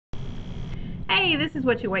Hey, this is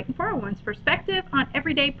What You're Waiting For, One's perspective on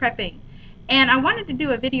everyday prepping. And I wanted to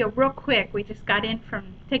do a video real quick. We just got in from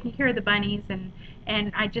taking care of the bunnies, and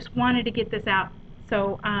I just wanted to get this out.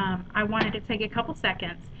 So I wanted to take a couple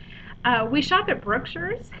seconds. We shop at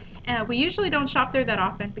Brookshire's. We usually don't shop there that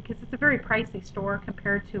often because it's a very pricey store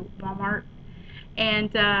compared to Walmart.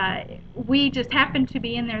 And we just happened to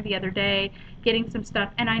be in there the other day getting some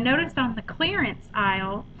stuff, and I noticed on the clearance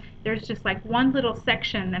aisle there's just like one little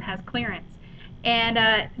section that has clearance,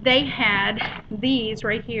 and they had these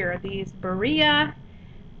right here, these Berea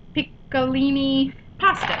Piccolini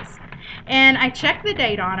pastas, and I checked the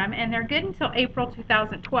date on them, and they're good until April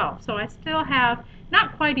 2012, so I still have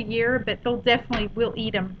not quite a year, but they'll definitely, we'll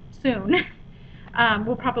eat them soon.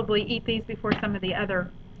 We'll probably eat these before some of the other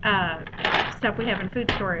uh, stuff we have in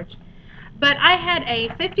food storage. But I had a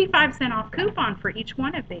 55-cent off coupon for each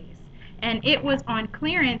one of these, and it was on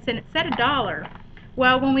clearance, and it said $1.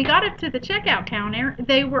 Well, when we got up to the checkout counter,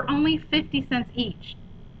 they were only 50 cents each.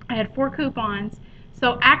 I had 4 coupons,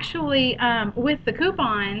 so actually, with the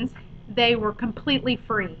coupons, they were completely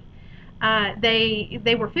free.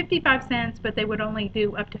 They were 55 cents, but they would only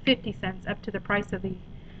do up to 50 cents up to the price of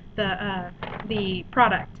the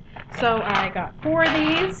product. So I got 4 of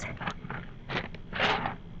these,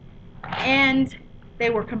 and they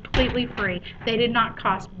were completely free. They did not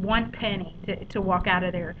cost 1 penny to walk out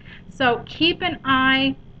of there. So keep an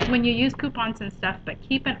eye when you use coupons and stuff, but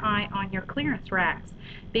keep an eye on your clearance racks,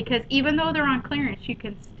 because even though they're on clearance, you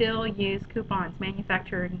can still use coupons,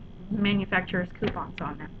 manufacturers' coupons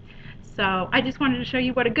on them. So I just wanted to show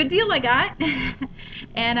you what a good deal I got.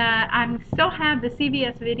 And I still have the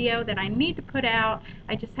CVS video that I need to put out.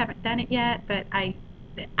 I just haven't done it yet, but I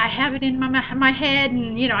have it in my head,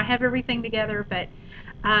 and I have everything together. But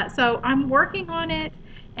so I'm working on it,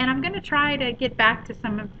 and I'm going to try to get back to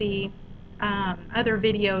some of the other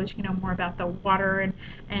videos, more about the water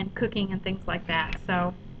and cooking and things like that.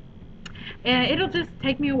 So it'll just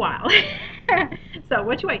take me a while. So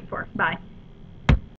what you waiting for? Bye.